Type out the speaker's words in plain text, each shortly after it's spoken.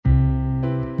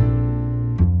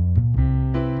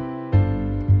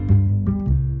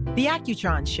The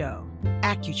Accutron Show.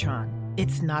 Accutron.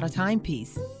 It's not a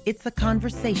timepiece. It's a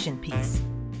conversation piece.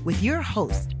 With your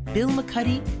host, Bill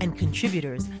McCuddy, and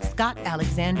contributors Scott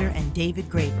Alexander and David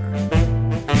Graver.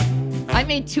 I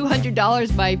made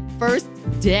 $200 my first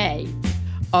day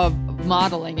of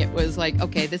modeling. It was like,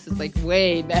 okay, this is like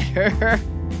way better.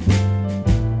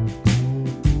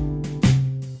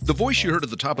 The voice you heard at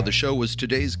the top of the show was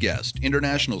today's guest,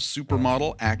 international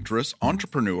supermodel, actress,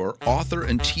 entrepreneur, author,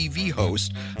 and TV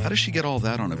host. How does she get all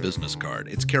that on a business card?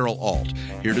 It's Carol Alt,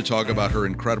 here to talk about her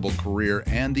incredible career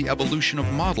and the evolution of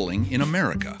modeling in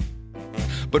America.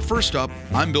 But first up,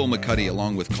 I'm Bill McCuddy,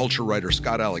 along with culture writer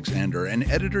Scott Alexander and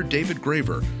editor David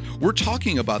Graver. We're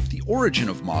talking about the origin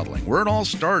of modeling, where it all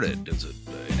started. Is it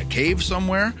in a cave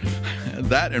somewhere?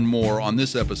 That and more on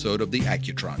this episode of The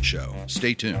Accutron Show.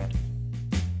 Stay tuned.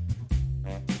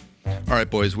 All right,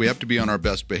 boys, we have to be on our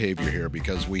best behavior here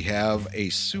because we have a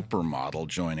supermodel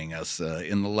joining us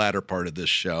in the latter part of this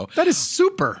show. That is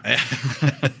super.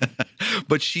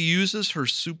 But she uses her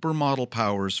supermodel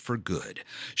powers for good.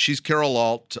 She's Carol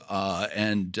Alt,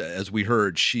 and as we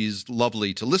heard, she's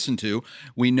lovely to listen to.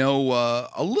 We know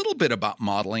a little bit about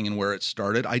modeling and where it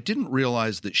started. I didn't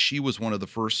realize that she was one of the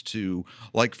first to,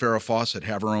 like Farrah Fawcett,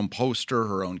 have her own poster,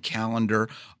 her own calendar.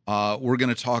 We're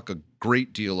going to talk a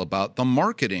great deal about the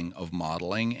marketing of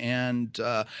modeling and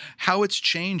how it's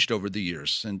changed over the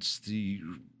years since the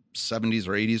 70s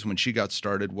or 80s when she got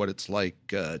started, what it's like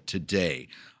today.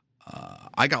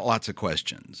 I got lots of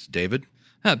questions. David?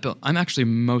 Bill, I'm actually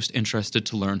most interested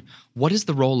to learn, what is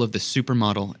the role of the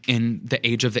supermodel in the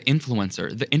age of the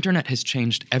influencer? The internet has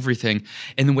changed everything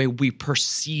in the way we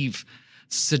perceive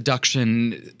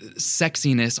seduction,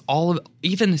 sexiness,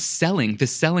 even the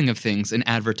selling of things in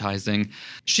advertising.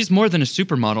 She's more than a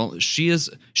supermodel.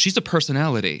 She's a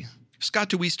personality. Scott,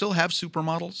 do we still have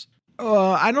supermodels?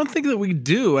 I don't think that we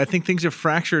do. I think things have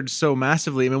fractured so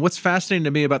massively. I mean, what's fascinating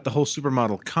to me about the whole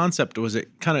supermodel concept was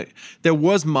there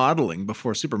was modeling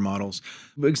before supermodels.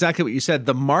 Exactly what you said.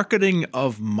 The marketing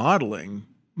of modeling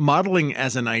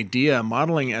as an idea,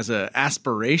 modeling as an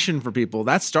aspiration for people,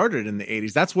 that started in the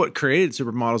 80s. That's what created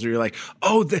supermodels, where you're like,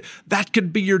 oh, that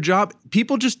could be your job.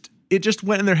 It just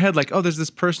went in their head like, oh, there's this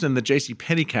person in the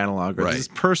JCPenney catalog, or right. There's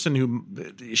this person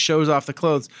who shows off the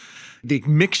clothes. The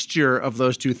mixture of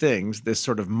those two things, this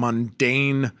sort of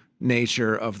mundane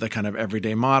nature of the kind of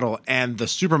everyday model and the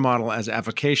supermodel as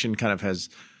avocation, kind of has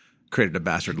created a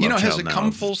bastard love child. Has it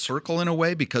come full circle in a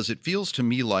way? Because it feels to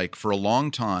me like for a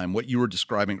long time, what you were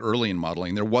describing early in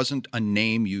modeling, there wasn't a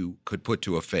name you could put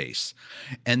to a face.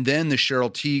 And then the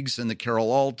Cheryl Tiegs and the Carol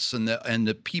Alts and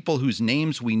the people whose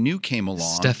names we knew came along.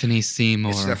 Stephanie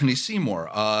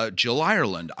Seymour. Jill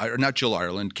Ireland, or not Jill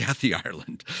Ireland, Kathy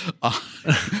Ireland,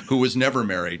 who was never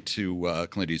married to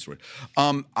Clint Eastwood.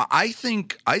 I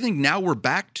think now we're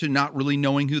back to not really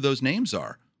knowing who those names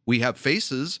are. We have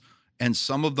faces, and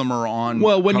some of them are on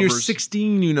Well, when covers. You're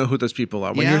 16, you know who those people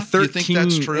are. When Yeah? you're 13, You think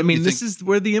that's true? I mean, this is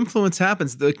where the influence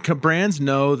happens. The brands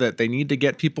know that they need to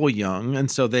get people young, and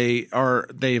so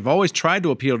they've always tried to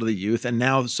appeal to the youth, and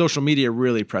now social media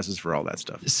really presses for all that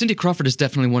stuff. Cindy Crawford is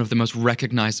definitely one of the most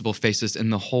recognizable faces in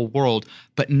the whole world,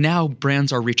 but now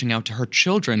brands are reaching out to her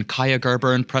children, Kaya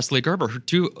Gerber and Presley Gerber,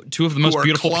 two of the most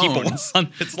beautiful clones.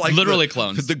 people. It's like literally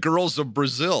clones. The girls of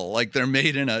Brazil, like they're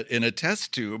made in a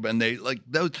test tube, and they like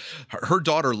those. Her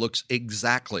daughter looks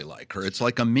exactly like her. It's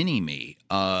like a mini me.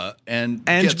 But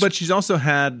she's also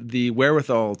had the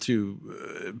wherewithal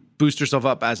to boost herself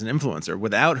up as an influencer.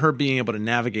 Without her being able to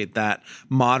navigate that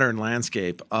modern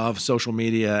landscape of social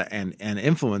media and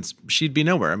influence, she'd be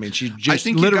nowhere. I mean, she'd just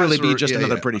literally be just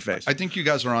another pretty face. I think you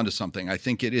guys are onto something. I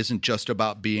think it isn't just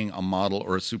about being a model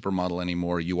or a supermodel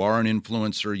anymore. You are an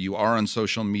influencer. You are on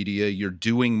social media. You're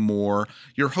doing more.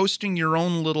 You're hosting your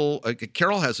own little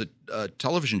Carol has a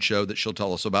television show that she'll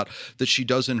tell us about that she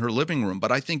does in her living room.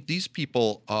 But I think these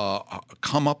people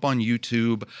come up on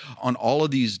YouTube, on all of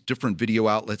these different video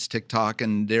outlets, TikTok,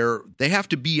 and they have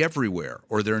to be everywhere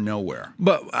or they're nowhere.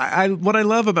 But what I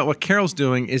love about what Carol's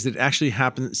doing is it actually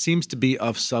seems to be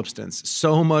of substance.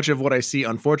 So much of what I see,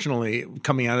 unfortunately,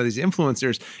 coming out of these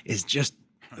influencers is just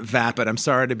vapid. I'm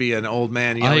sorry to be an old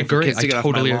man yelling for kids to get off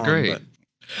my lawn. I totally agree.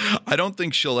 I don't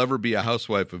think she'll ever be a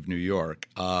housewife of New York,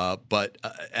 but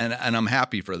I'm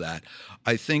happy for that.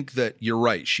 I think that you're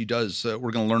right. She does.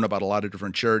 We're going to learn about a lot of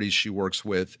different charities she works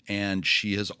with, and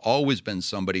she has always been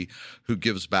somebody who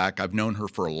gives back. I've known her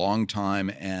for a long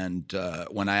time, and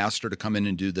when I asked her to come in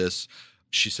and do this,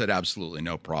 she said, absolutely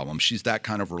no problem. She's that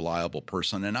kind of reliable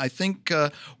person. And I think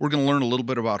we're going to learn a little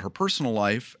bit about her personal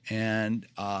life and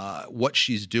what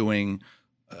she's doing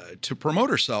to promote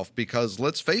herself, because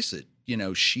let's face it,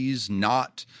 she's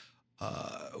not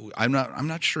I'm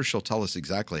not sure she'll tell us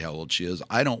exactly how old she is.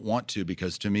 I don't want to,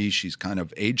 because to me she's kind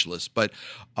of ageless. But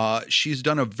she's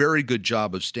done a very good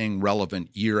job of staying relevant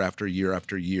year after year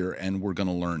after year, and we're going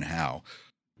to learn how.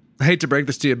 I hate to break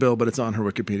this to you, Bill, but it's on her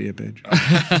Wikipedia page.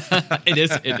 It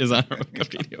is on her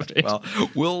Wikipedia page. Well,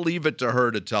 we'll leave it to her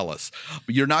to tell us.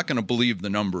 But you're not going to believe the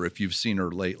number if you've seen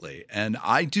her lately. And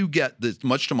I do get this,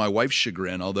 much to my wife's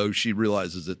chagrin, although she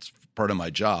realizes it's part of my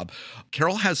job.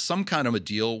 Carol has some kind of a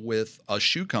deal with a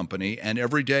shoe company, and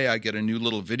every day I get a new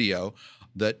little video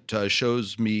that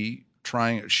shows me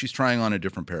she's trying on a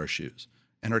different pair of shoes.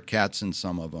 And her cat's in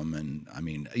some of them. And I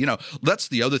mean, that's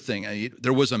the other thing.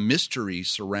 There was a mystery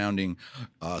surrounding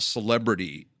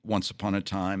celebrity once upon a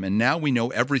time. And now we know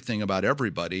everything about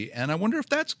everybody. And I wonder if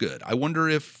that's good. I wonder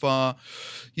if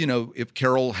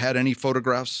Carol had any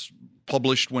photographs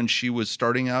published when she was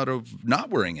starting out of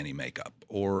not wearing any makeup,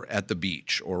 or at the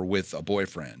beach, or with a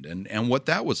boyfriend, and what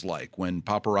that was like when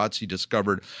paparazzi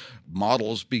discovered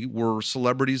models were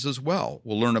celebrities as well.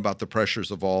 We'll learn about the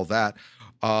pressures of all that.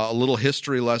 A little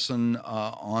history lesson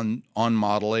on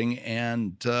modeling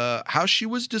and how she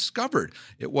was discovered.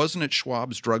 It wasn't at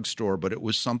Schwab's drugstore, but it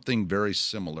was something very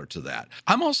similar to that.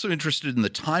 I'm also interested in the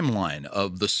timeline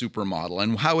of the supermodel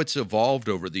and how it's evolved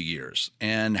over the years,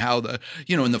 and how in the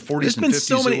 40s and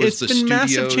 50s it's been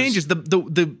massive changes.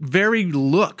 The very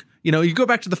look. You go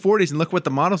back to the 40s and look what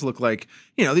the models look like.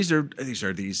 These are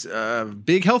these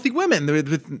big, healthy women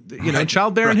with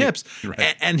childbearing hips.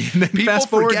 Right. And then people fast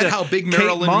forward forget to how big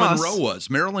Marilyn Monroe was.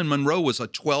 Marilyn Monroe was a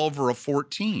 12 or a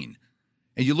 14.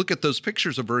 And you look at those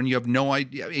pictures of her and you have no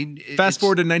idea. Fast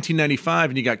forward to 1995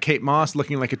 and you got Kate Moss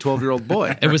looking like a 12-year-old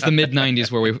boy. It was the mid-90s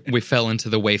where we fell into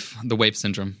the waif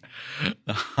syndrome.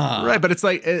 Right, but it's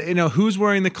like, who's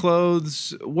wearing the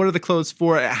clothes? What are the clothes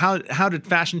for? How did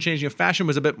fashion change? Fashion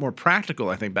was a bit more practical,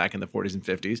 I think, back in the 40s and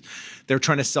 50s. They were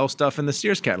trying to sell stuff in the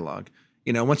Sears catalog.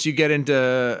 Once you get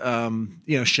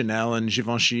into Chanel and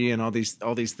Givenchy and all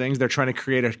these things, they're trying to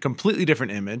create a completely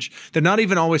different image. They're not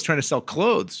even always trying to sell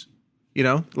clothes.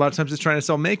 A lot of times it's trying to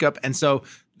sell makeup. And so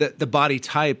the body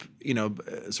type,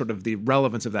 sort of the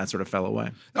relevance of that sort of fell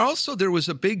away. Also, there was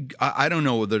a big, I don't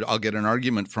know whether I'll get an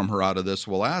argument from her out of this,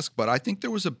 we'll ask, but I think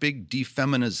there was a big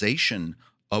defeminization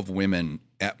of women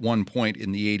at one point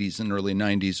in the 80s and early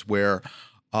 90s where,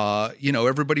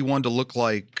 everybody wanted to look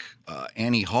like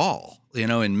Annie Hall,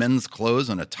 in men's clothes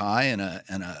and a tie and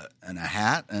a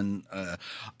hat. And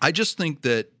I just think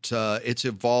that it's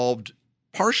evolved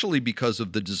partially because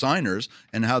of the designers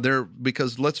and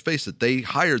because let's face it, they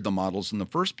hired the models in the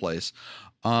first place.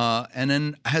 And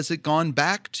then has it gone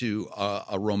back to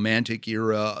a romantic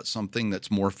era, something that's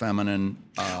more feminine?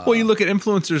 Well, you look at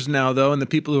influencers now, though, and the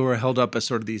people who are held up as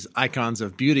sort of these icons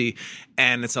of beauty,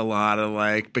 and it's a lot of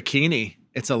like bikini.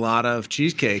 It's a lot of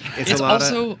cheesecake. It's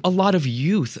a lot of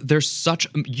youth. There's such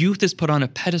youth is put on a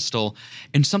pedestal,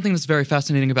 and something that's very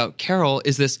fascinating about Carol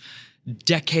is this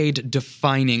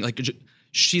decade-defining,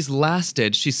 she's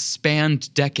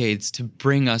spanned decades to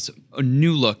bring us a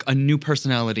new look, a new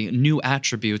personality, new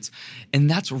attributes. And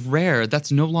that's rare.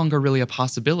 That's no longer really a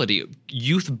possibility.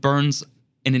 Youth burns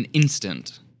in an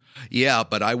instant. Yeah,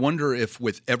 but I wonder if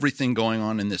with everything going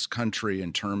on in this country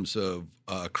in terms of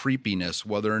creepiness,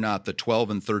 whether or not the 12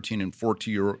 and 13 and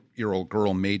 14-year-old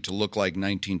girl made to look like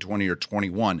 19, 20, or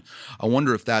 21, I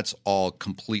wonder if that's all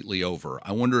completely over.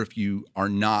 I wonder if you are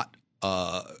not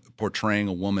portraying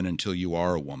a woman until you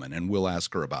are a woman, and we'll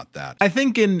ask her about that. I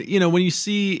think when you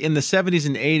see in the 70s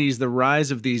and 80s the rise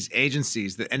of these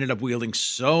agencies that ended up wielding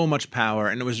so much power,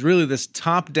 and it was really this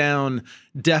top-down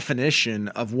definition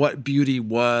of what beauty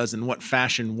was and what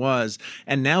fashion was,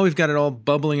 and now we've got it all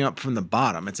bubbling up from the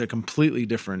bottom. It's a completely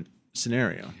different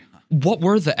scenario. What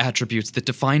were the attributes that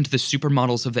defined the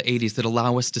supermodels of the 80s that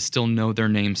allow us to still know their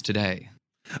names today?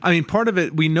 I mean, part of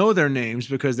it, we know their names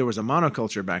because there was a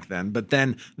monoculture back then, but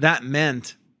then that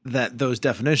meant that those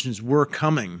definitions were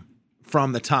coming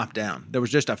from the top down. There was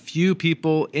just a few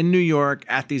people in New York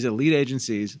at these elite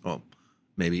agencies, well,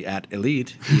 maybe at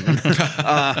Elite even,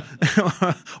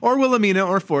 or Wilhelmina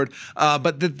or Ford,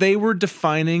 but that they were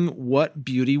defining what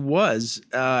beauty was,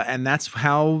 and that's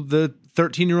how the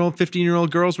 13-year-old,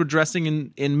 15-year-old girls were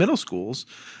dressing in middle schools,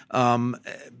 and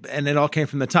it all came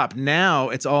from the top. Now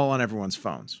it's all on everyone's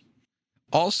phones.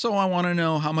 Also, I want to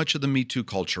know how much of the Me Too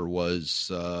culture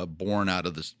was born out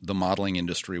of the modeling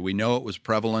industry. We know it was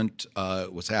prevalent.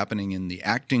 It was happening in the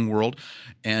acting world,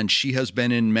 and she has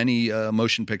been in many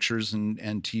motion pictures and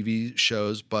TV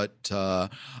shows. But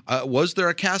was there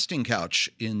a casting couch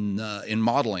in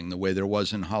modeling the way there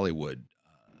was in Hollywood?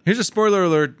 Here's a spoiler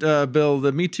alert, Bill.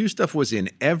 The Me Too stuff was in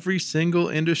every single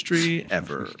industry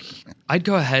ever. I'd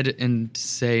go ahead and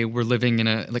say we're living in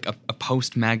a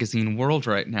post-magazine world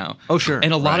right now. Oh, sure.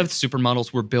 And a lot of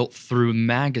supermodels were built through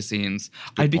magazines.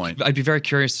 I'd be very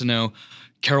curious to know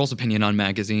Carol's opinion on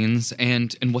magazines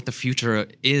and what the future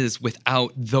is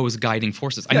without those guiding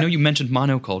forces. Yeah. I know you mentioned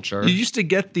monoculture. You used to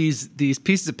get these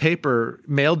pieces of paper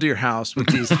mailed to your house with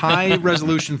these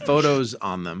high-resolution photos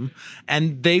on them,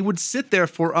 and they would sit there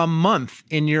for a month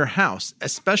in your house,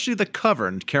 especially the cover.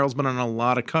 And Carol's been on a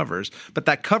lot of covers, but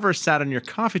that cover sat on your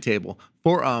coffee table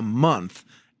for a month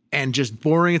and just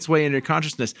boring its way into your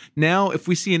consciousness. Now, if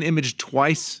we see an image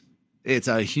twice, it's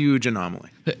a huge anomaly.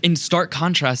 In stark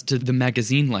contrast to the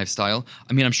magazine lifestyle,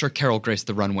 I mean, I'm sure Carol graced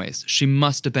the runways. She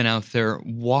must have been out there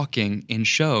walking in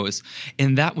shows,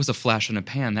 and that was a flash in a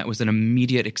pan. That was an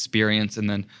immediate experience, and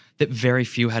then that very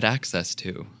few had access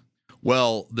to.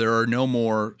 Well, there are no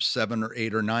more 700 or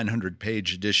 800 or 900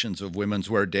 page editions of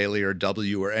Women's Wear Daily or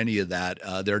W or any of that.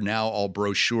 They're now all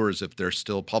brochures if they're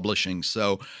still publishing.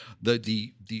 So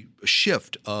the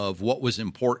shift of what was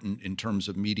important in terms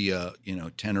of media,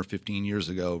 10 or 15 years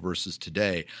ago versus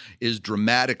today is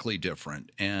dramatically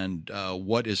different. And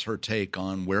what is her take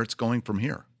on where it's going from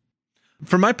here?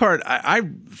 For my part, I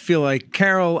feel like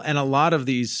Carol and a lot of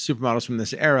these supermodels from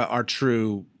this era are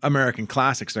true American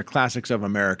classics. They're classics of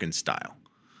American style,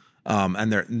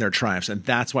 and they're triumphs. And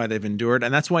that's why they've endured.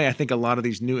 And that's why I think a lot of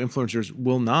these new influencers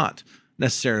will not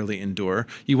necessarily endure.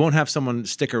 You won't have someone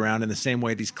stick around in the same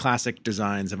way these classic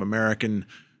designs of American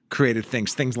created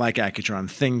things like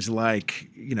Accutron, things like,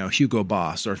 Hugo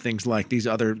Boss, or things like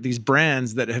these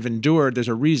brands that have endured. There's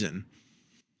a reason.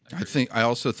 I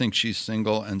also think she's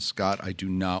single, and Scott, I do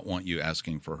not want you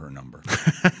asking for her number.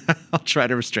 I'll try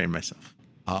to restrain myself.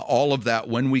 All of that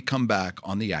when we come back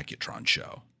on the Accutron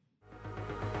Show.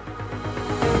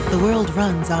 The world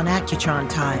runs on Accutron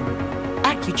time.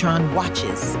 Accutron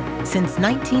watches since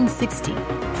 1960,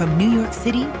 from New York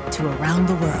City to around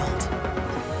the world.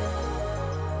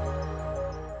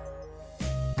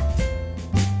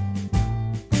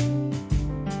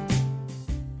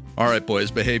 All right, boys,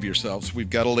 behave yourselves.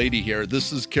 We've got a lady here.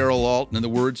 This is Carol Alt, in the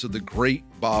words of the great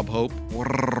Bob Hope.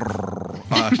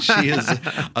 She is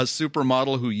a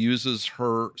supermodel who uses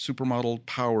her supermodel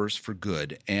powers for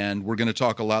good, and we're going to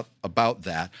talk a lot about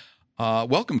that.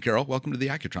 Welcome, Carol. Welcome to the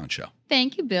Accutron Show.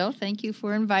 Thank you, Bill. Thank you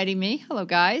for inviting me. Hello,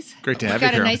 guys. Great to have you,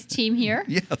 Carol. We've got a nice team here.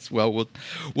 Yes. Well,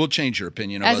 we'll change your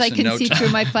opinion of as us I in can no see time. through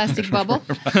my plastic bubble.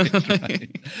 Right.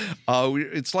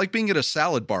 It's like being at a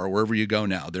salad bar wherever you go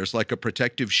now. There's like a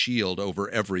protective shield over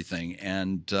everything,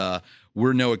 and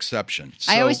we're no exception.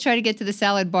 So, I always try to get to the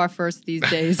salad bar first these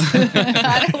days.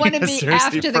 I don't want to be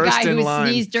after the guy who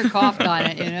sneezed or coughed on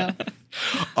it,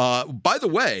 By the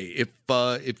way,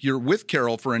 if you're with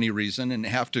Carol for any reason and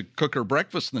have to cook her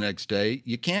breakfast the next day,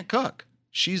 you can't cook.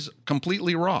 She's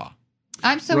completely raw.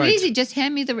 I'm so easy. Just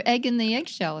hand me the egg and the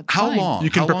eggshell. It's How fine. long?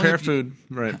 You can prepare food,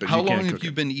 right? But how you can't long have cook you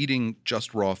it. been eating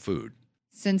just raw food?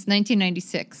 Since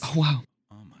 1996. Oh, wow.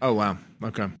 Oh, wow.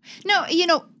 Okay. No,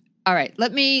 all right.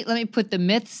 Let me put the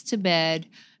myths to bed.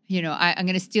 I'm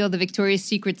going to steal the Victoria's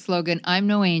Secret slogan, I'm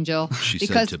no angel. She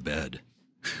said to bed.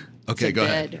 Okay, go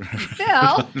ahead. Bill,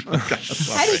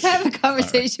 I just have a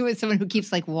conversation with someone who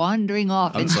keeps wandering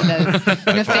off into the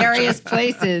nefarious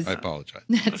places. I apologize.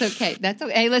 That's okay.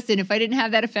 Hey, listen, if I didn't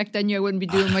have that effect on you, I wouldn't be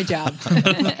doing my job.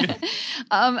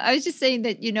 I was just saying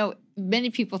that,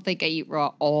 many people think I eat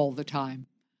raw all the time.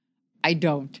 I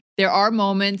don't. There are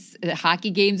moments, hockey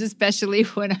games especially,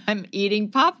 when I'm eating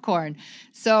popcorn.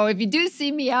 So if you do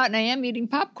see me out and I am eating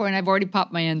popcorn, I've already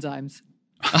popped my enzymes.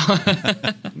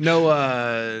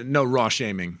 No raw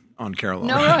shaming on Carol.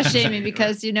 No raw shaming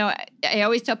because, I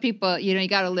always tell people, you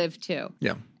got to live too.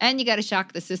 Yeah. And you got to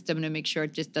shock the system to make sure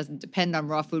it just doesn't depend on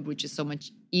raw food, which is so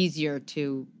much easier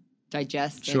to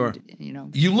digest. Sure.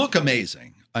 And, You look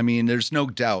amazing. I mean, there's no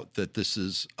doubt that this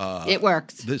is... it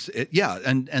works.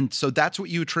 And so that's what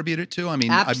you attribute it to? I mean,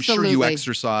 Absolutely. I'm sure you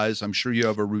exercise. I'm sure you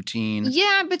have a routine.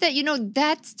 Yeah, but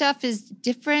that stuff is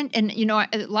different. And,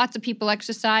 lots of people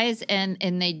exercise and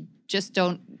they just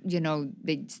don't,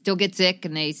 they still get sick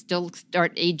and they still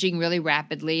start aging really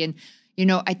rapidly. And,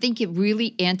 I think it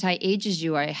really anti-ages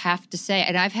you, I have to say.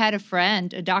 And I've had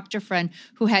a doctor friend,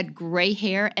 who had gray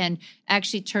hair and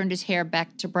actually turned his hair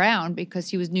back to brown because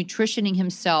he was nutritioning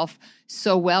himself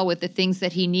so well with the things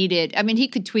that he needed. I mean, he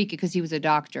could tweak it because he was a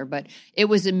doctor, but it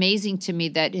was amazing to me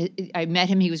that I met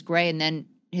him, he was gray, and then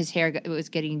his hair was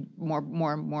getting more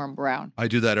brown. I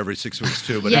do that every 6 weeks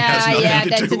too, but it has nothing to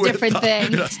that's do a different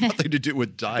thing. It has nothing to do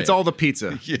with diet. It's all the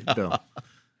pizza. Yeah. Bill.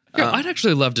 Here, I'd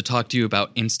actually love to talk to you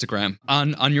about Instagram.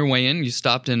 On your way in, you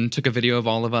stopped and took a video of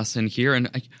all of us in here, and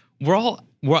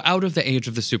we're out of the age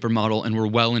of the supermodel, and we're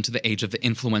well into the age of the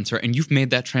influencer, and you've made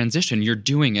that transition. You're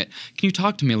doing it. Can you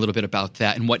talk to me a little bit about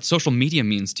that and what social media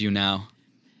means to you now?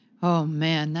 Oh,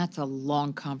 man, that's a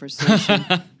long conversation.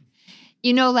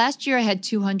 Last year I had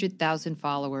 200,000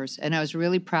 followers, and I was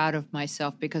really proud of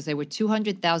myself because they were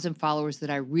 200,000 followers that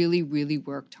I really, really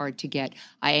worked hard to get.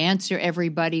 I answer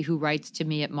everybody who writes to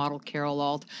me at Model Carol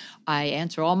Alt. I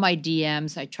answer all my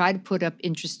DMs. I try to put up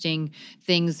interesting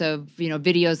things of,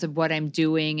 videos of what I'm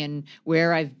doing and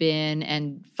where I've been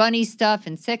and funny stuff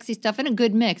and sexy stuff and a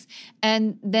good mix.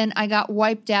 And then I got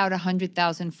wiped out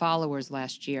 100,000 followers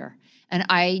last year, and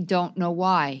I don't know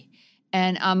why.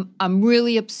 And I'm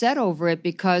really upset over it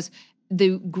because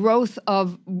the growth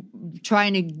of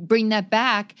trying to bring that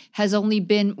back has only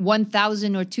been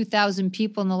 1,000 or 2,000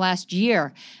 people in the last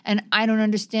year. And I don't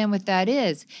understand what that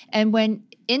is. And when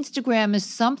Instagram is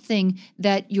something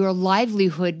that your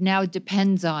livelihood now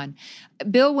depends on.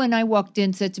 Bill, when I walked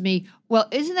in, said to me, well,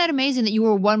 isn't that amazing that you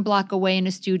were 1 block away in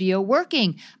a studio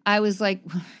working? I was like,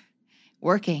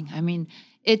 working? I mean,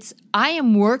 I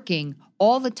am working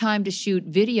all the time to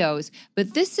shoot videos,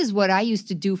 but this is what I used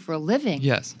to do for a living.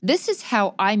 Yes. This is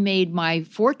how I made my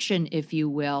fortune, if you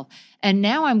will. And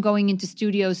now I'm going into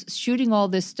studios, shooting all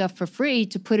this stuff for free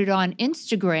to put it on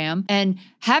Instagram and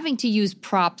having to use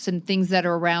props and things that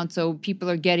are around so people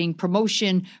are getting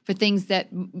promotion for things that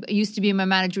used to be my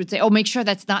manager would say, oh, make sure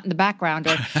that's not in the background.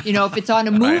 Or, if it's on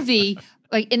a movie...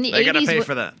 Like in the 80s, they gotta pay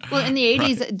for that. Well, in the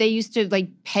 80s, they used to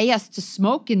pay us to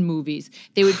smoke in movies.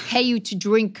 They would pay you to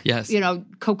drink,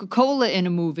 Coca-Cola in a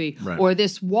movie or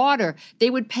this water. They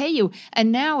would pay you,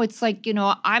 and now it's like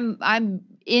I'm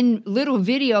in little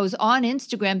videos on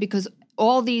Instagram because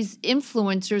all these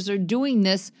influencers are doing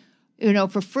this,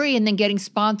 for free and then getting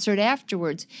sponsored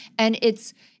afterwards, and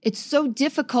it's so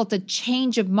difficult, a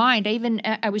change of mind.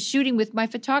 I was shooting with my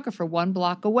photographer 1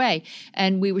 block away,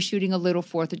 and we were shooting a little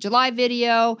 4th of July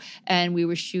video, and we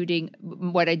were shooting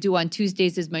what I do on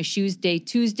Tuesdays is my Shoes Day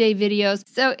Tuesday videos.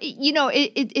 So,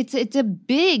 it's a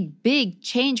big, big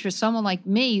change for someone like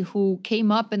me who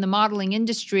came up in the modeling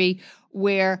industry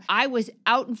where I was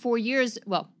out in 4 years.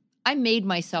 Well, I made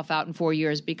myself out in 4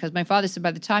 years because my father said, by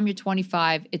the time you're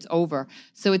 25, it's over.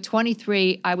 So at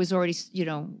 23, I was already,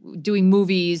 doing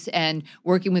movies and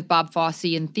working with Bob Fosse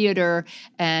in theater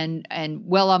and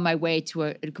well on my way to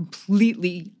a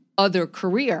completely other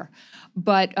career.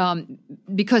 But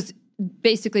because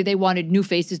basically they wanted new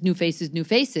faces.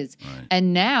 Right.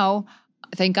 And now...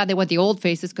 Thank God they want the old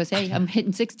faces because, hey, I'm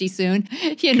hitting 60 soon.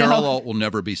 Carol Alt will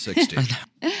never be 60.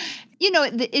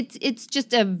 It's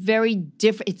just a very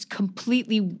different, it's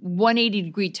completely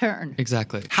 180-degree turn.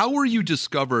 Exactly. How were you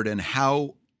discovered, and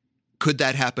how could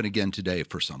that happen again today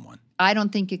for someone? I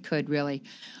don't think it could, really.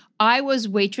 I was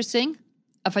waitressing.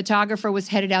 A photographer was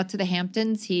headed out to the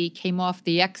Hamptons. He came off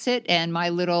the exit, and my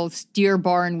little steer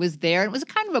barn was there. It was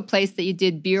kind of a place that you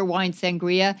did beer, wine,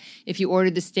 sangria if you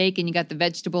ordered the steak and you got the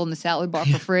vegetable and the salad bar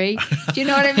for free. Do you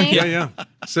know what I mean? Yeah.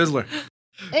 Sizzler.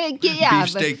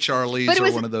 Beefsteak Charlie's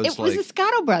or one of those. It was the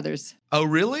Scotto Brothers. Oh,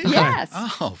 really? Yes.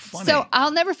 Oh, funny. So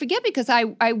I'll never forget because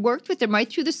I worked with them right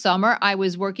through the summer. I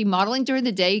was working modeling during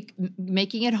the day,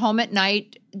 making it home at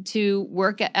night to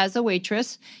work as a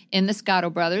waitress in the Scotto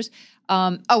Brothers.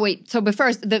 But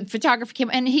first the photographer came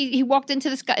and he walked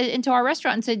into our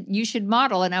restaurant and said, you should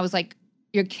model. And I was like,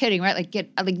 you're kidding, right?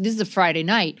 This is a Friday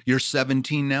night. You're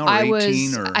 17 now or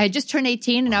 18? I had just turned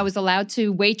 18 and I was allowed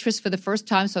to waitress for the first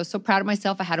time. So I was so proud of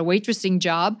myself. I had a waitressing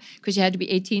job because you had to be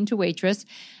 18 to waitress.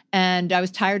 And I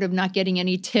was tired of not getting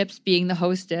any tips being the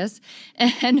hostess.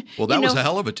 And that was a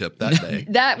hell of a tip that day.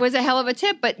 That was a hell of a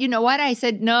tip. But you know what? I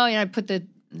said, no, I put it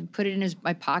in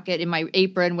my pocket, in my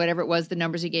apron, whatever it was, the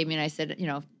numbers he gave me. And I said,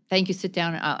 thank you, sit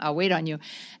down, I'll wait on you.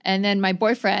 And then my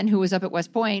boyfriend, who was up at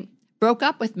West Point, broke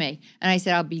up with me. And I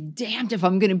said, I'll be damned if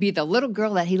I'm going to be the little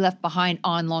girl that he left behind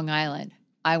on Long Island.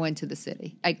 I went to the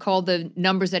city. I called the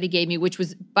numbers that he gave me, which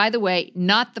was, by the way,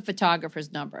 not the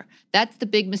photographer's number. That's the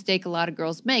big mistake a lot of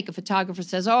girls make. A photographer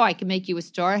says, I can make you a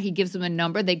star. He gives them a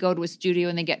number. They go to a studio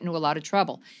and they get into a lot of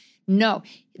trouble. No,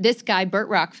 this guy, Burt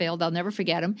Rockfield, I'll never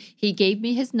forget him. He gave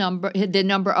me his number, the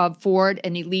number of Ford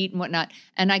and Elite and whatnot,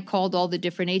 and I called all the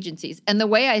different agencies. And the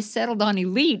way I settled on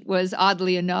Elite was,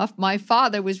 oddly enough, my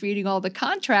father was reading all the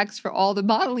contracts for all the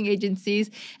modeling agencies,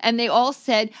 and they all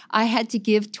said I had to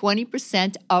give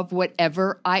 20% of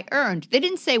whatever I earned. They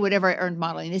didn't say whatever I earned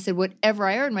modeling. They said whatever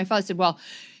I earned. My father said, well,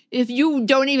 if you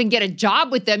don't even get a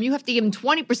job with them, you have to give them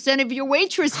 20% of your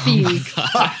waitress fees. So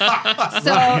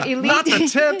Elite, not the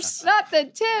tips. Not the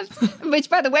tips. Which,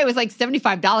 by the way, was like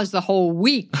 $75 the whole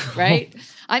week, right?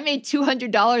 I made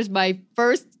 $200 my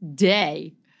first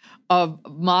day of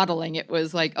modeling. It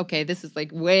was like, okay, this is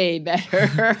like way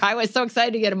better. I was so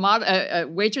excited to get a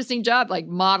waitressing job. Like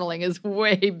modeling is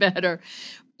way better.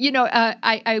 You know,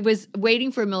 I was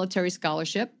waiting for a military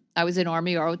scholarship. I was in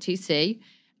Army ROTC.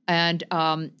 And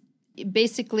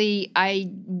basically, I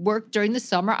worked during the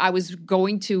summer. I was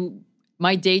going to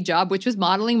my day job, which was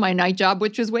modeling, my night job,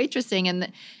 which was waitressing.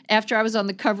 And after I was on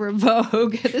the cover of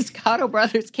Vogue, the Scotto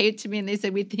brothers came to me and they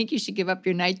said, we think you should give up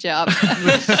your night job.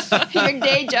 Your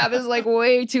day job is like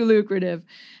way too lucrative.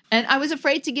 And I was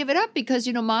afraid to give it up because,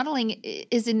 you know, modeling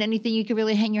isn't anything you can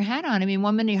really hang your hat on. I mean,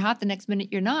 one minute you're hot, the next minute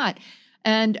you're not.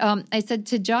 And I said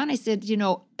to John, I said, you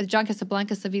know, John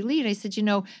Casablancas of Elite, I said, you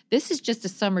know, this is just a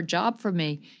summer job for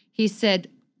me. He said,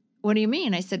 what do you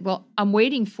mean? I said, well, I'm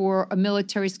waiting for a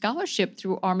military scholarship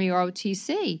through Army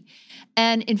ROTC.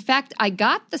 And in fact, I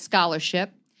got the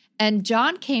scholarship and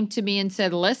John came to me and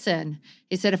said, listen,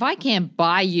 he said, if I can't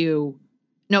buy you,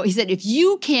 no, he said, if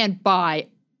you can't buy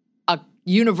a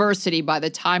university by the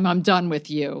time I'm done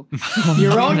with you,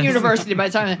 your own university by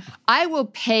the time, I will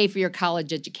pay for your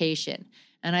college education.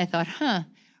 And I thought,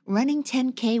 running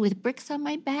 10K with bricks on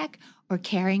my back or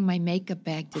carrying my makeup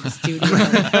bag to the studio?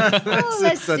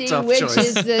 Let's see which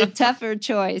is the tougher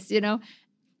choice, you know?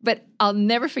 But I'll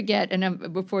never forget,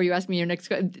 and before you ask me your next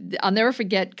question, I'll never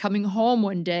forget coming home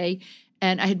one day,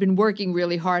 and I had been working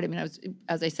really hard. I mean,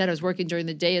 as I said, I was working during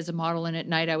the day as a model, and at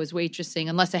night I was waitressing,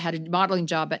 unless I had a modeling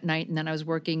job at night, and then I was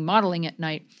working modeling at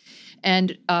night.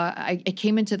 And I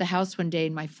came into the house one day,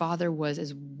 and my father was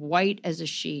as white as a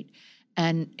sheet,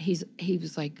 and he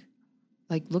was like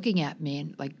looking at me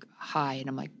and like, hi. And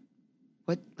I'm like,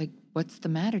 what's the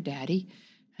matter, Daddy?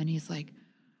 And he's like,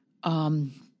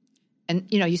 and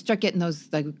you know, you start getting those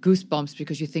like goosebumps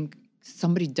because you think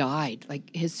somebody died.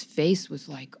 Like his face was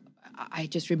like, I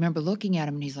just remember looking at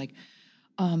him and he's like,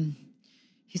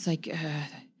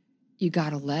 you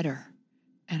got a letter.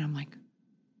 And I'm like,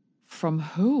 from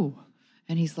who?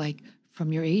 And he's like,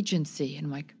 from your agency. And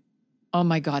I'm like, oh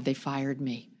my God, they fired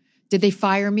me. Did they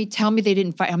fire me? Tell me they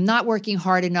didn't fire. I'm not working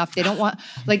hard enough. They don't want,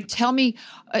 like, tell me,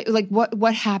 like,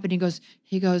 what happened?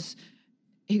 He goes,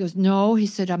 no. He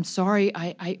said, I'm sorry.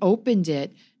 I opened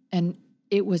it and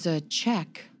it was a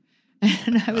check.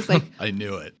 And I was like, I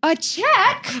knew it. A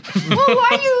check? Well,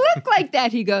 why do you look like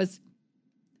that? He goes,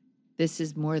 this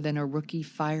is more than a rookie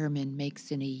fireman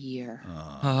makes in a year.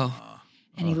 And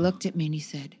he looked at me and he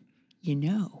said, you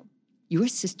know, your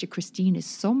sister Christine is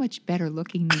so much better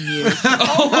looking than you.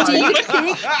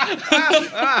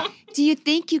 Do you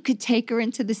think you could take her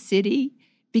into the city?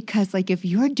 Because, like, if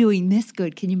you're doing this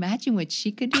good, can you imagine what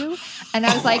she could do? And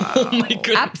I was like,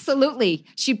 absolutely.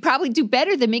 She'd probably do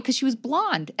better than me because she was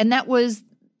blonde. And that was,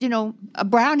 you know, a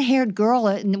brown-haired girl,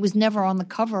 and it was never on the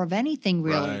cover of anything,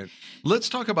 really. Right. Let's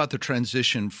talk about the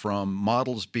transition from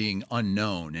models being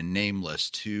unknown and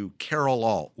nameless to Carol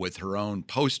Alt with her own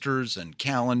posters and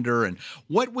calendar. And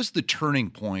what was the turning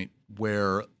point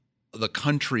where the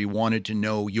country wanted to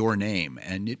know your name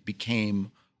and it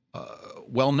became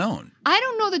well known? I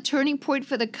don't know the turning point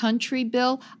for the country,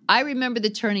 Bill. I remember the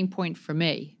turning point for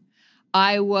me.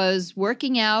 I was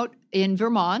working out in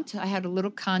Vermont. I had a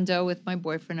little condo with my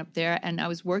boyfriend up there, and I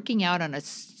was working out on a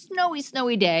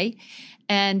snowy day.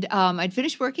 And I'd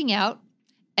finished working out,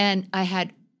 and I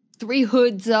had 3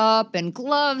 hoods up and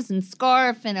gloves and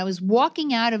scarf, and I was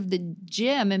walking out of the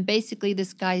gym, and basically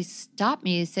this guy stopped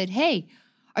me and said, hey,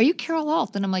 are you Carol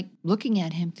Alt? And I'm like looking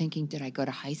at him thinking, did I go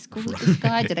to high school with this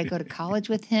guy? Did I go to college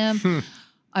with him?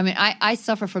 I mean, I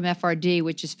suffer from FRD,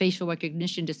 which is facial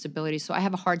recognition disability. So I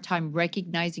have a hard time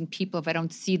recognizing people if I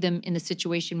don't see them in a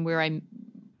situation where I'm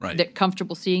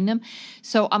comfortable seeing them.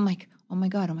 So I'm like, oh my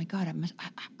God,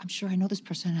 I'm sure I know this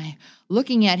person. And I'm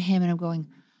looking at him and I'm going,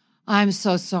 I'm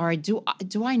so sorry. Do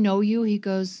I know you? He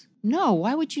goes, no,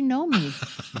 why would you know me?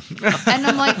 And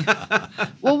I'm like,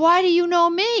 well, why do you know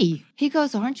me? He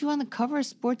goes, aren't you on the cover of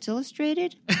Sports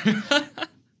Illustrated?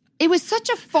 It was such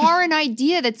a foreign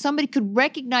idea that somebody could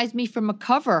recognize me from a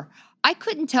cover. I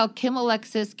couldn't tell Kim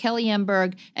Alexis, Kelly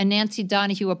Emberg, and Nancy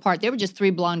Donahue apart. They were just 3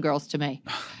 blonde girls to me,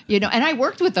 you know. And I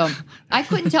worked with them. I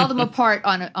couldn't tell them apart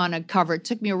on a cover. It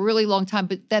took me a really long time.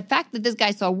 But the fact that this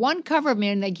guy saw one cover of me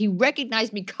and like he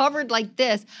recognized me covered like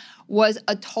this was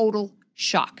a total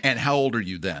shock. And how old are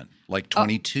you then? Like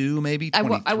 22, maybe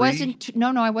 23? I wasn't.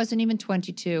 No, I wasn't even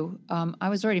 22. I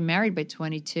was already married by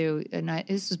 22, and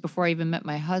this was before I even met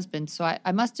my husband. So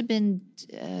I must have been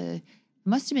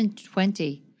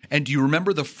 20. And do you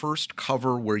remember the first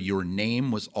cover where your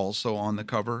name was also on the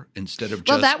cover instead of just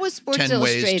well, that was Sports 10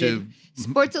 Illustrated. ways to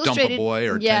Sports dump Illustrated, a boy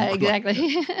or yeah, 10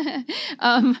 exactly.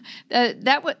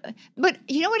 That was, but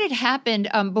you know what had happened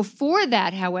before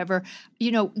that? However,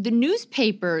 the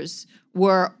newspapers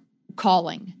were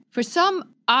calling for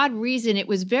some odd reason. It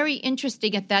was very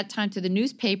interesting at that time to the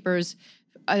newspapers.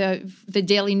 The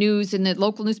Daily News and the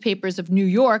local newspapers of New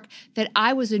York, that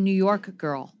I was a New York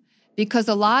girl, because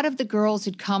a lot of the girls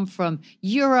had come from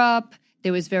Europe.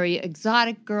 There was very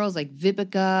exotic girls like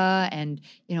Vivica and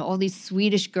all these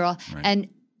Swedish girls, right.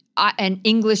 and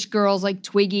English girls like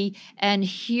Twiggy. And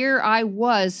here I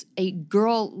was, a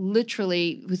girl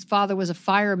literally whose father was a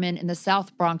fireman in the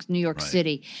South Bronx, New York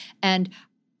City, and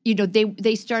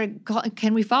they started calling,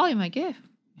 "Can we follow you?" I'm like, yeah.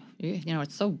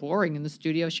 It's so boring in the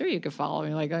studio. Sure, you could follow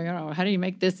me. Like, how do you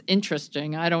make this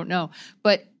interesting? I don't know.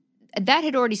 But that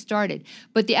had already started.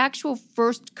 But the actual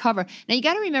first cover. Now, you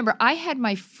got to remember, I had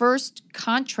my first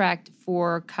contract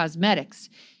for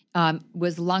cosmetics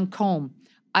was Lancôme.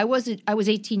 I was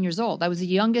 18 years old. I was the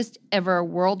youngest ever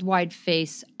worldwide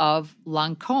face of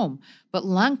Lancôme. But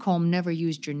Lancôme never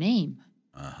used your name.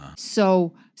 Uh-huh.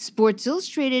 So Sports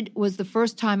Illustrated was the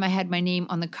first time I had my name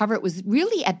on the cover. It was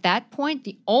really, at that point,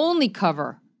 the only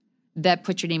cover that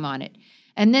put your name on it.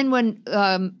 And then when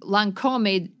Lancôme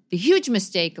made the huge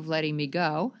mistake of letting me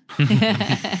go,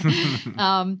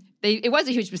 it was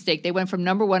a huge mistake. They went from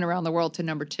number 1 around the world to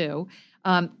number 2.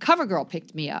 CoverGirl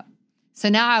picked me up. So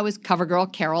now I was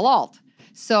CoverGirl Carol Alt.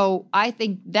 So I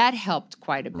think that helped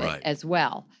quite a bit as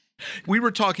well. We were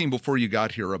talking before you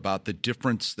got here about the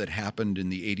difference that happened in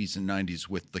the 80s and 90s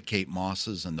with the Kate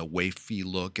Mosses and the wafy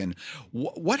look. And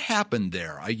what happened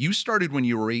there? You started when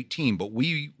you were 18, but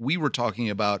we were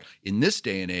talking about, in this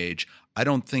day and age, I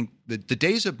don't think that the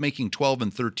days of making 12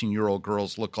 and 13-year-old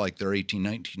girls look like they're 18,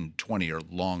 19, 20 are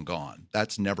long gone.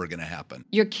 That's never going to happen.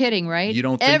 You're kidding, right? You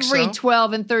don't think so? Every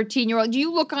 12 and 13-year-old.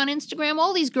 You look on Instagram,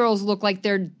 all these girls look like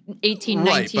they're 18,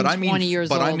 19, 20 years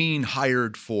old. But I mean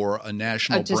hired for a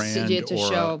national brand to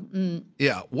or show.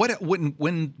 Yeah. When a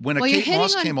Kate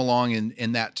Moss came along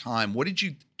in that time, what did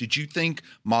you think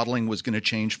modeling was going to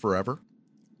change forever?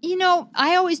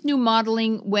 I always knew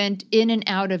modeling went in and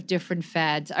out of different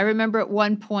fads. I remember at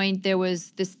one point there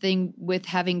was this thing with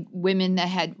having women that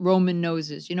had Roman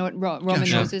noses. You know what Roman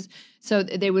noses? So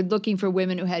they were looking for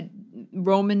women who had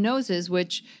Roman noses,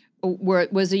 which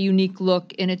was a unique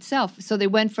look in itself. So they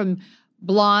went from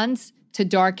blondes to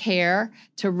dark hair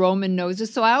to Roman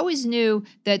noses. So I always knew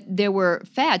that there were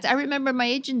fads. I remember my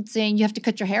agent saying, "You have to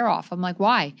cut your hair off." I'm like,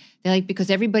 "Why?" They're like, "Because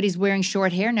everybody's wearing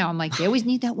short hair now." I'm like, "They always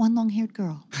need that one long-haired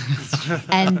girl."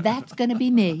 And that's going to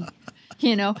be me,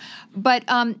 But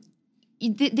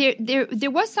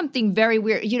there was something very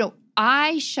weird.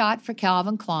 I shot for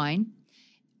Calvin Klein.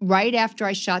 Right after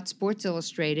I shot Sports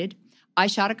Illustrated, I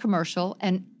shot a commercial,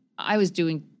 and I was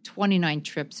doing 29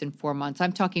 trips in 4 months.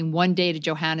 I'm talking one day to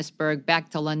Johannesburg, back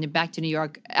to London, back to New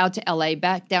York, out to LA,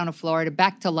 back down to Florida,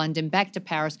 back to London, back to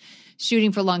Paris,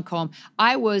 shooting for Lancôme.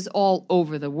 I was all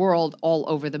over the world, all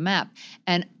over the map.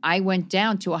 And I went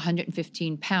down to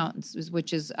 115 pounds,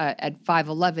 which is at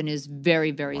 5'11" is very,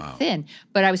 very thin.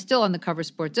 But I was still on the cover of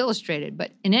Sports Illustrated.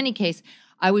 But in any case,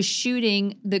 I was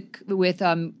shooting with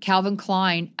Calvin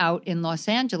Klein out in Los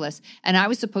Angeles, and I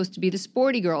was supposed to be the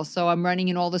sporty girl, so I'm running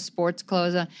in all the sports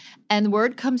clothes. And the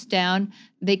word comes down,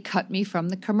 they cut me from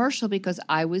the commercial because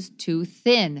I was too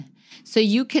thin. So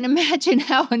you can imagine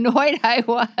how annoyed I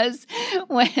was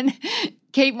when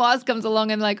Kate Moss comes along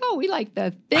and like, "Oh, we like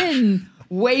the thin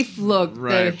waif look,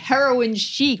 the heroin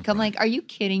chic." I'm like, "Are you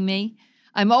kidding me?"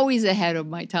 I'm always ahead of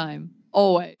my time.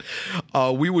 Always.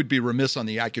 We would be remiss on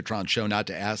the Accutron show not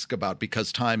to ask about,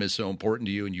 because time is so important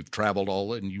to you and you've traveled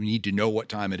all and you need to know what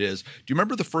time it is. Do you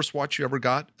remember the first watch you ever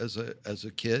got as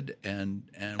a kid? And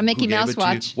a Mickey Mouse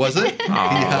watch. Was it? Oh,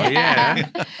 yeah.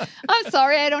 I'm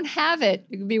sorry, I don't have it.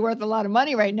 It would be worth a lot of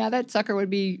money right now. That sucker would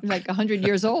be like 100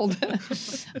 years old.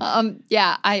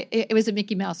 It was a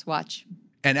Mickey Mouse watch.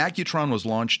 And Accutron was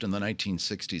launched in the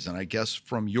 1960s. And I guess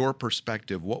from your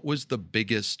perspective, what was the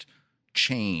biggest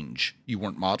change? You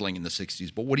weren't modeling in the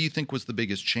 60s, but what do you think was the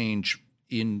biggest change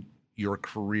in your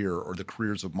career or the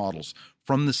careers of models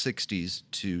from the 60s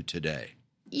to today?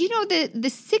 The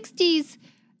 60s,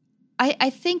 I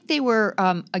think they were,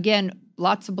 again,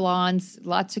 lots of blondes,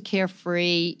 lots of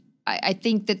carefree. I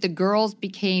think that the girls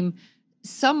became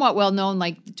somewhat well-known,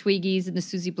 like the Twiggies and the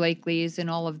Susie Blakeleys and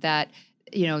all of that,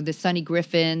 the Sunny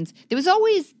Griffins. There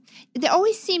always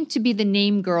seemed to be the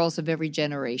name girls of every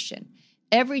generation.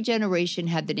 Every generation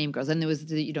had the name girls. And there was,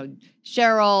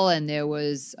 Cheryl, and there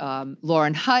was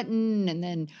Lauren Hutton, and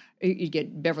then you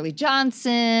get Beverly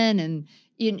Johnson, and,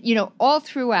 all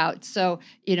throughout. So,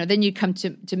 then you come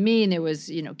to me, and there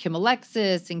was, Kim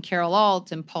Alexis and Carol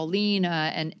Alt and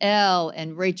Paulina and Elle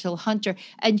and Rachel Hunter.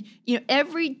 And,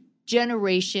 every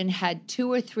generation had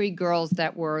 2 or 3 girls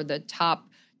that were the top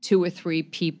 2 or 3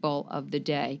 people of the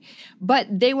day.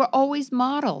 But they were always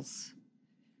models.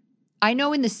 I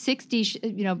know in the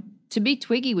 60s, to me,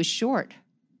 Twiggy was short.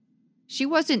 She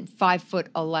wasn't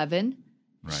 5'11".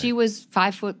 Right. She was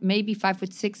 5 foot, maybe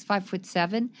 5'6",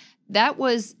 5'7". That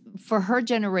was, for her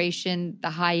generation,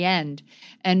 the high end.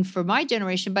 And for my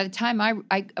generation, by the time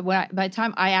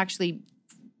I actually,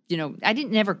 I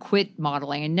didn't never quit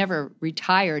modeling. I never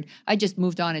retired. I just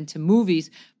moved on into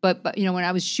movies. But when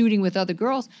I was shooting with other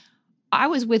girls, I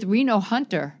was with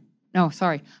Hunter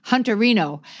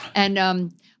Reno.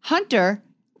 And Hunter,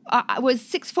 I was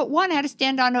 6'1". I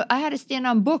had to stand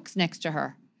on books next to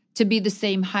her to be the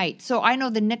same height. So I know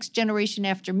the next generation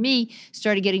after me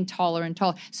started getting taller and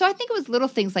taller. So I think it was little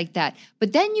things like that.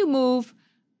 But then you move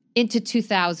into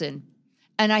 2000.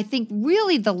 And I think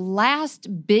really the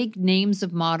last big names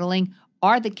of modeling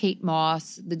are the Kate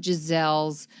Moss, the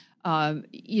Giselles, a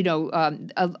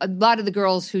lot of the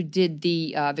girls who did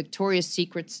the Victoria's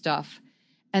Secret stuff.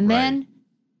 And then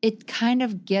it kind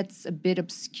of gets a bit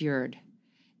obscured.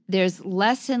 There's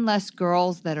less and less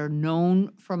girls that are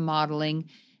known for modeling.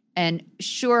 And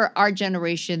sure, our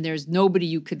generation, there's nobody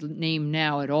you could name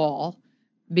now at all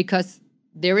because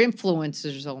they're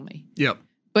influencers only. Yep.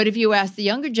 But if you ask the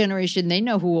younger generation, they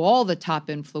know who all the top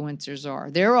influencers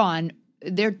are. They're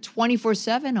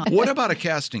 24/7 on. What about a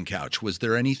casting couch? Was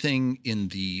there anything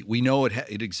we know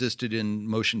it existed in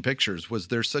motion pictures. Was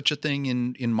there such a thing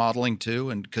in modeling too?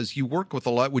 And because you work with a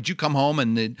lot, would you come home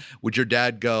and would your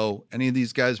dad go, any of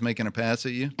these guys making a pass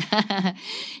at you?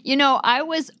 I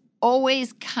was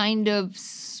always kind of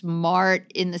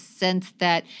smart in the sense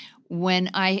that when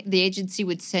the agency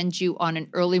would send you on an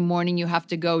early morning, you have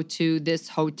to go to this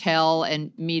hotel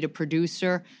and meet a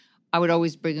producer, I would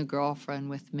always bring a girlfriend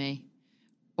with me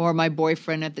or my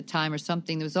boyfriend at the time or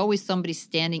something. There was always somebody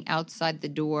standing outside the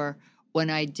door when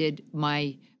I did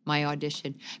my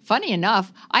audition. Funny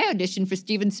enough, I auditioned for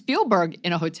Steven Spielberg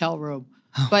in a hotel room,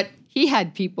 but he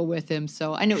had people with him,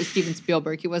 so I knew it was Steven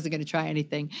Spielberg. He wasn't going to try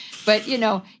anything. But,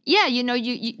 there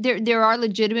are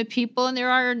legitimate people and there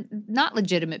are not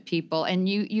legitimate people, and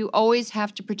you always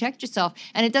have to protect yourself.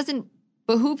 And it doesn't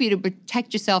behoove you to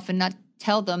protect yourself and not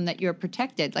tell them that you're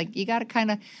protected. Like, you got to kind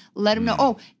of let them know,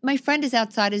 oh, my friend is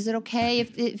outside. Is it okay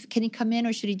if can he come in,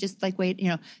 or should he just wait?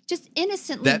 Just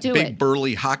innocently do it. That big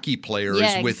burly hockey player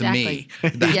is with me.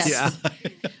 Yes.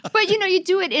 But, you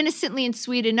do it innocently and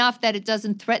sweet enough that it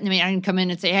doesn't threaten me. I didn't come in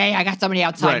and say, hey, I got somebody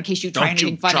outside in case you try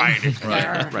anything funny.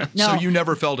 Right. No. So you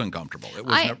never felt uncomfortable?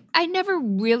 I never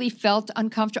really felt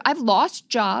uncomfortable. I've lost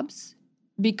jobs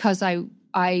because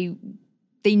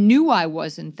they knew I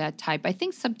wasn't that type. I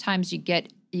think sometimes you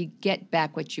get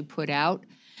back what you put out.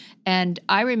 And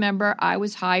I remember I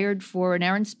was hired for an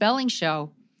Aaron Spelling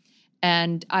show,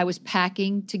 and I was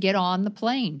packing to get on the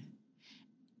plane.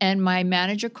 And my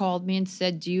manager called me and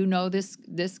said, do you know this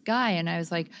guy? And I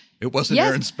was like, it wasn't yes.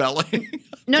 Aaron Spelling?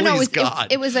 No,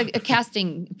 it was a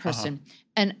casting person,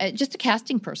 and just a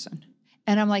casting person.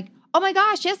 And I'm like, oh my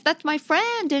gosh, yes, that's my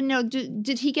friend. And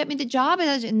did he get me the job? And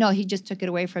I was, no, he just took it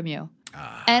away from you.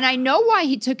 And I know why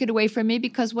he took it away from me,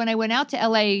 because when I went out to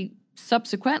L.A.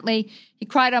 subsequently, he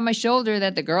cried on my shoulder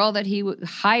that the girl that he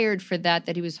hired for that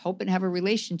he was hoping to have a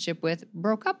relationship with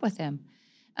broke up with him.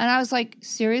 And I was like,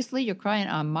 seriously, you're crying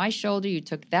on my shoulder? You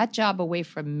took that job away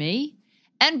from me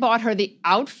and bought her the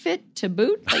outfit to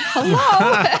boot? Like,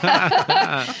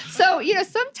 hello. So,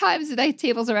 sometimes the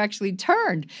tables are actually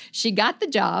turned. She got the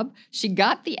job, she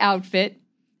got the outfit,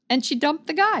 and she dumped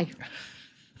the guy.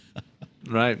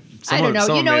 Right. I don't know.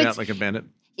 Someone made out like a bandit.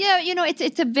 Yeah,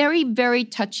 it's a very, very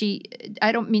touchy.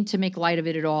 I don't mean to make light of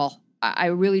it at all. I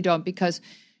really don't, because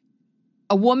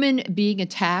a woman being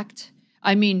attacked,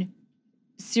 I mean,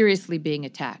 seriously being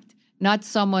attacked, not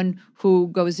someone who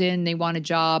goes in, they want a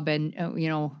job, and,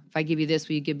 if I give you this,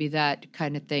 will you give me that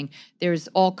kind of thing. There's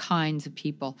all kinds of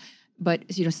people. But,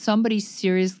 somebody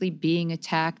seriously being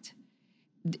attacked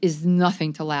is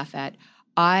nothing to laugh at.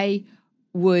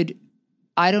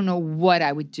 I don't know what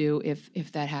I would do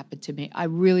if that happened to me. I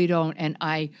really don't. And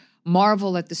I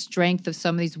marvel at the strength of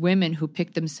some of these women who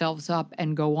pick themselves up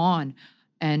and go on.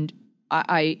 And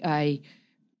I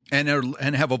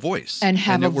have a voice. And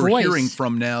have a voice. We're hearing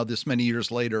from now this many years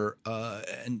later.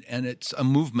 And it's a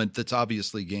movement that's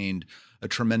obviously gained a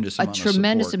tremendous amount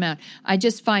of support. I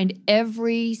just find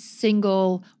every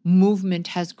single movement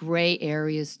has gray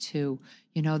areas too.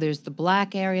 There's the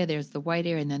black area, there's the white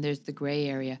area, and then there's the gray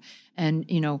area. And,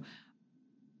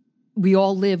 we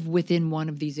all live within one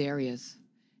of these areas.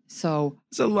 So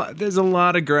there's a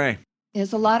lot of gray.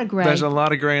 There's a lot of gray. There's a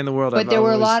lot of gray in the world. But there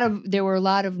were a lot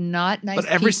of not nice. But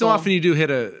every people. so often you do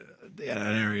hit an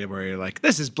area where you're like,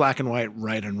 this is black and white,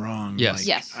 right and wrong. Yes. Like,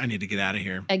 yes. I need to get out of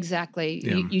here. Exactly.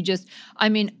 Yeah. You just, I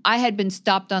mean, I had been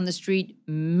stopped on the street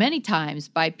many times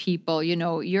by people. You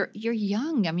know, you're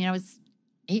young. I mean, I was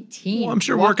 18. Well, I'm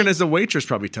sure working as a waitress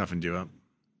probably toughened you up.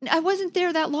 I wasn't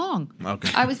there that long.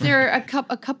 Okay. I was there a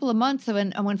couple of months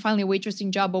when finally a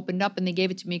waitressing job opened up and they gave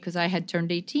it to me because I had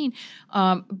turned 18.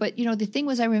 But, you know, the thing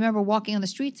was, I remember walking on the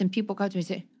streets and people come to me and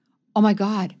say, oh, my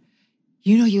God,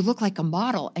 you know, you look like a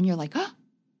model. And you're like, oh,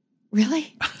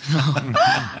 really?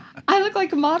 I look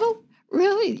like a model?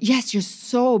 Really? Yes, you're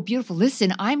so beautiful.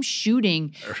 Listen, I'm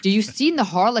shooting. Do you seen the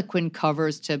Harlequin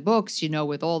covers to books, you know,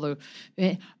 with all the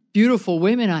beautiful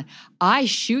women on? I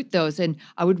shoot those, and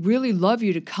I would really love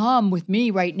you to come with me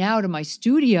right now to my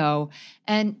studio.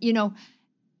 And, you know,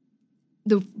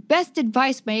 the best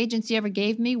advice my agency ever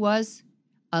gave me was,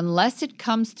 unless it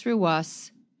comes through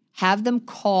us, have them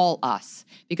call us.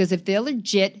 Because if they're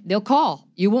legit, they'll call.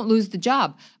 You won't lose the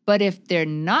job. But if they're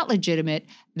not legitimate,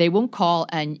 they won't call,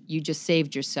 and you just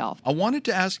saved yourself. I wanted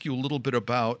to ask you a little bit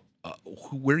about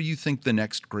where you think the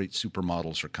next great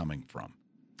supermodels are coming from.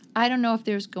 I don't know if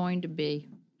there's going to be.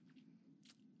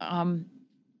 I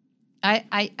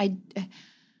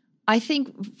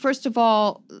think, first of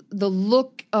all, the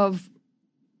look of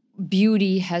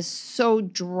beauty has so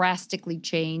drastically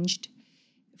changed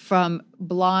from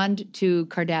blonde to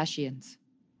Kardashians.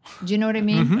 Do you know what I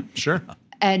mean? Mm-hmm, sure.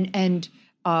 And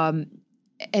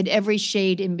every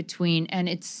shade in between. And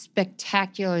it's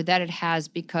spectacular that it has,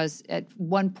 because at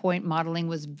one point modeling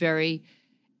was very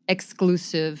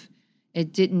exclusive.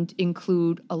 It didn't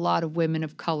include a lot of women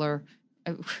of color.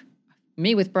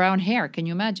 Me with brown hair, can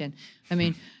you imagine? I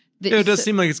mean, it does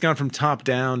seem like it's gone from top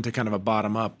down to kind of a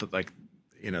bottom up, but like,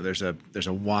 you know, there's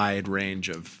a wide range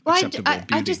of acceptable beauty.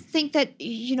 I just think that,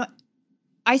 you know,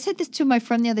 I said this to my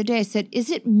friend the other day. I said, is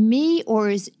it me, or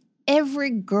is every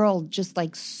girl just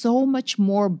like so much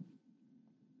more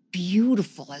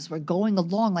beautiful as we're going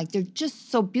along? Like, they're just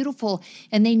so beautiful,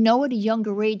 and they know at a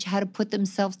younger age how to put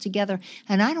themselves together.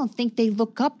 And I don't think they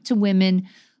look up to women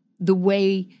the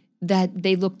way that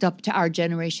they looked up to our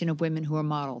generation of women who are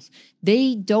models.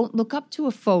 They don't look up to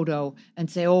a photo and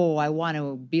say, oh, I want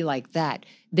to be like that.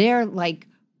 They're like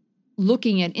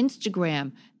looking at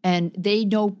Instagram, and they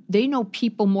know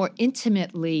people more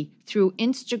intimately through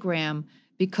Instagram,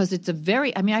 because it's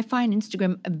I find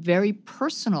Instagram very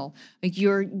personal. Like,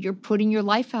 you're putting your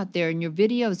life out there and your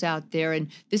videos out there, and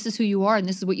this is who you are, and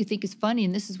this is what you think is funny,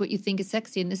 and this is what you think is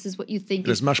sexy, and this is what you think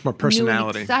There's much more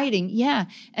personality. New and exciting. Yeah.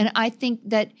 And I think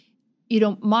that, you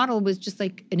know, model was just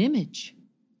like an image.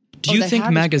 Do you think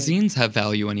magazines have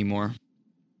value anymore?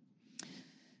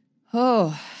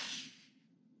 Oh,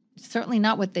 certainly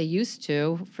not what they used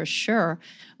to, for sure.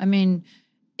 I mean,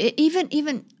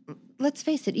 even let's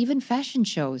face it, even fashion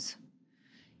shows.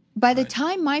 By the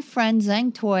time my friend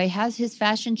Zhang Toy has his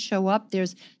fashion show up,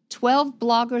 there's 12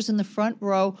 bloggers in the front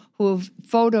row who have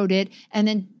photoed it, and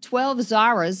then 12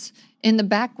 Zaras in the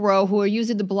back row who are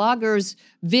using the bloggers'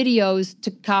 videos to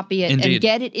copy it and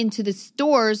get it into the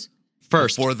stores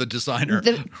first for the designer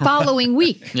the following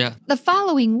week. Yeah. The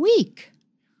following week.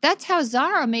 That's how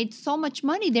Zara made so much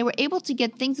money. They were able to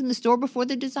get things in the store before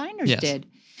the designers did.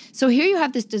 So here you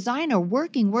have this designer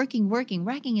working,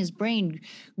 racking his brain,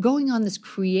 going on this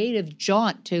creative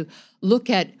jaunt to look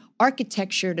at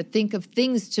architecture, to think of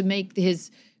things to make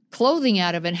his clothing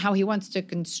out of, and how he wants to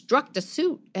construct a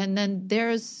suit. And then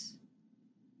there's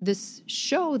this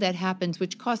show that happens,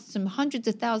 which costs him hundreds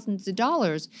of thousands of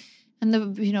dollars. And the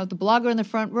blogger in the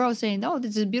front row saying, "Oh,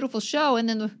 this is a beautiful show," and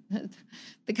then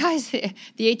the guys, the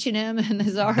H&M and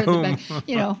the Zara, in the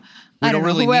back,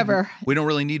 whoever. We don't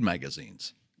really need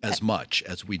magazines as much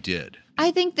as we did.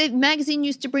 I think that magazine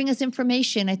used to bring us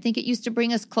information. I think it used to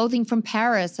bring us clothing from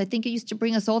Paris. I think it used to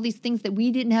bring us all these things that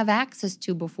we didn't have access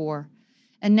to before.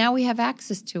 And now we have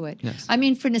access to it. Yes. I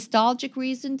mean, for nostalgic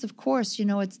reasons, of course, you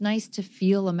know, it's nice to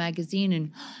feel a magazine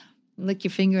and lick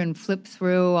your finger and flip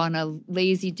through on a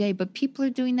lazy day. But people are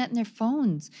doing that in their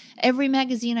phones. Every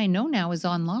magazine I know now is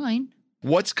online.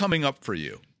 What's coming up for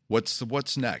you?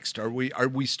 What's next? Are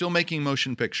we still making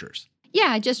motion pictures? Yeah,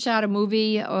 I just shot a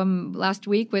movie last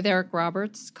week with Eric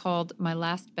Roberts called My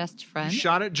Last Best Friend. You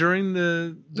shot it during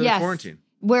the quarantine?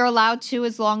 We're allowed to,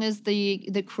 as long as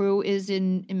the crew is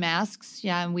in masks.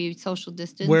 Yeah, and we social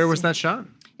distance. Where was that shot?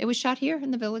 It was shot here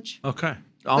in the Village. Okay.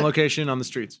 On location, on the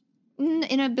streets?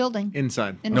 In a building.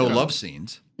 Inside. No love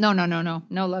scenes. No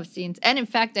love scenes. And in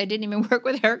fact, I didn't even work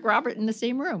with Eric Robert in the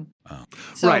same room. Oh.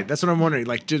 So, right. That's what I'm wondering.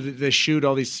 Like, did they shoot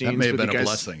all these scenes? That may have with been you a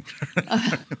guys? blessing.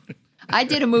 I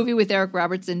did a movie with Eric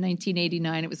Roberts in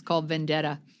 1989. It was called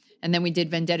Vendetta. And then we did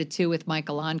Vendetta 2 with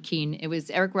Michael Onkeen. It was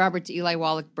Eric Roberts, Eli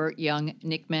Wallach, Burt Young,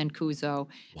 Nick Mancuso. Wow.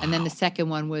 And then the second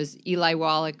one was Eli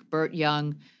Wallach, Burt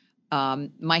Young,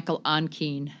 Michael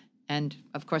Onkeen. And,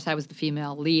 of course, I was the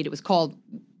female lead. It was called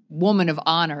Woman of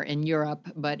Honor in Europe,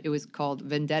 but it was called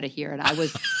Vendetta here. And I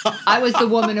was the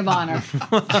Woman of Honor.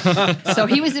 So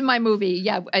he was in my movie.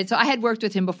 Yeah. So I had worked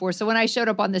with him before. So when I showed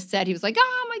up on the set, he was like,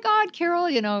 oh, my God, Carol.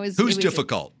 You know, Who's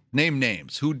difficult? Name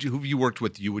names. Who you worked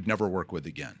with you would never work with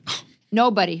again?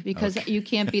 Nobody, because you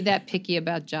can't be that picky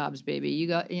about jobs, baby. You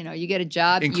get a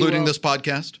job. Including this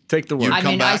podcast? Take the word.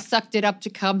 I sucked it up to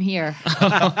come here.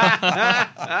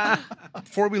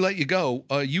 Before we let you go,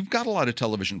 you've got a lot of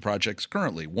television projects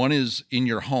currently. One is in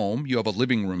your home. You have a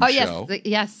living room show.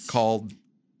 Yes. Called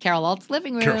Carol Alt's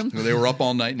Living Room. They were up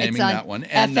all night naming that one.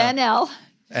 And, FNL.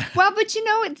 Well, but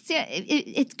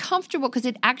it's comfortable because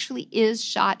it actually is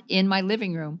shot in my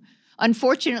living room.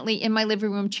 Unfortunately, in my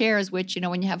living room chairs, which,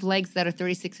 when you have legs that are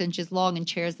 36 inches long and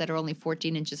chairs that are only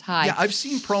 14 inches high. Yeah, I've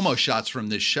seen promo shots from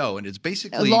this show, and it's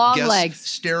basically long guests legs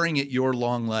staring at your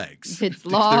long legs. It's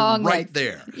long They're right legs.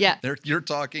 there. Yeah. You're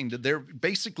talking to, they're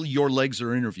basically your legs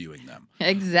are interviewing them.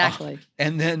 Exactly.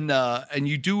 And then, and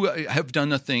you do have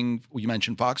done a thing, you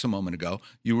mentioned Fox a moment ago.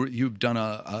 You've done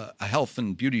a health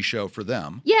and beauty show for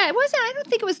them. Yeah, it wasn't, I don't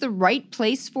think it was the right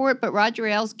place for it, but Roger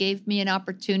Ailes gave me an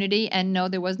opportunity, and no,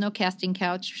 there was no casting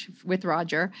couch with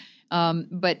Roger.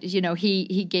 But,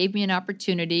 he gave me an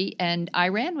opportunity and I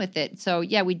ran with it. So,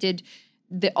 yeah, we did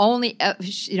the only,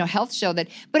 health show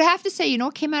but I have to say,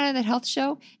 what came out of that health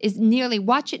show is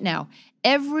watch it now.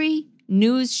 Every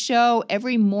news show,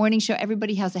 every morning show,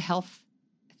 everybody has a health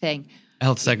thing.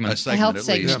 Health segment. A health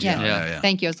segment, yeah.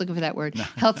 Thank you. I was looking for that word.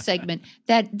 Health segment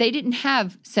that they didn't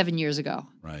have 7 years ago.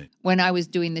 Right. When I was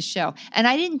doing the show. And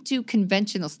I didn't do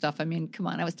conventional stuff. I mean, come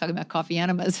on, I was talking about coffee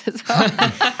enemas. So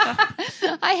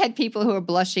I had people who were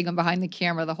blushing behind the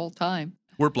camera the whole time.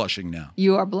 We're blushing now.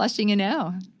 You are blushing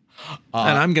now.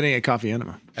 And I'm getting a coffee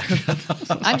enema.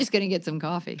 I'm just going to get some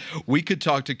coffee. We could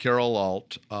talk to Carol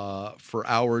Alt for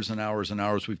hours and hours and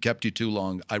hours. We've kept you too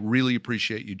long. I really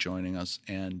appreciate you joining us.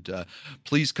 And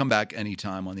please come back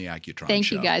anytime on the Accutron show.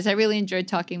 Thank you, guys. I really enjoyed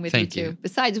talking with you, too.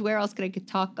 Besides, where else could I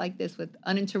talk like this with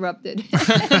uninterrupted?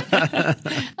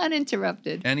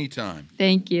 Uninterrupted. Anytime.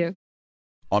 Thank you.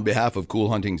 On behalf of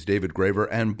Cool Hunting's David Graver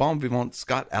and Bon Vivant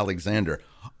Scott Alexander,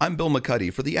 I'm Bill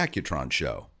McCuddy for the Accutron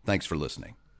show. Thanks for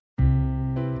listening.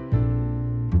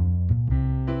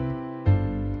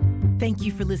 Thank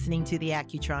you for listening to The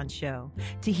Accutron Show.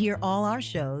 To hear all our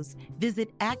shows,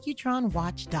 visit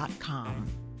AccutronWatch.com.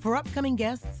 For upcoming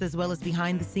guests as well as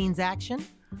behind-the-scenes action,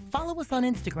 follow us on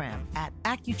Instagram at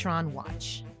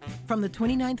AccutronWatch. From the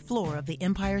 29th floor of the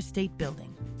Empire State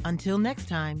Building. Until next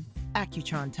time,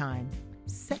 Accutron time.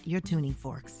 Set your tuning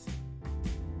forks.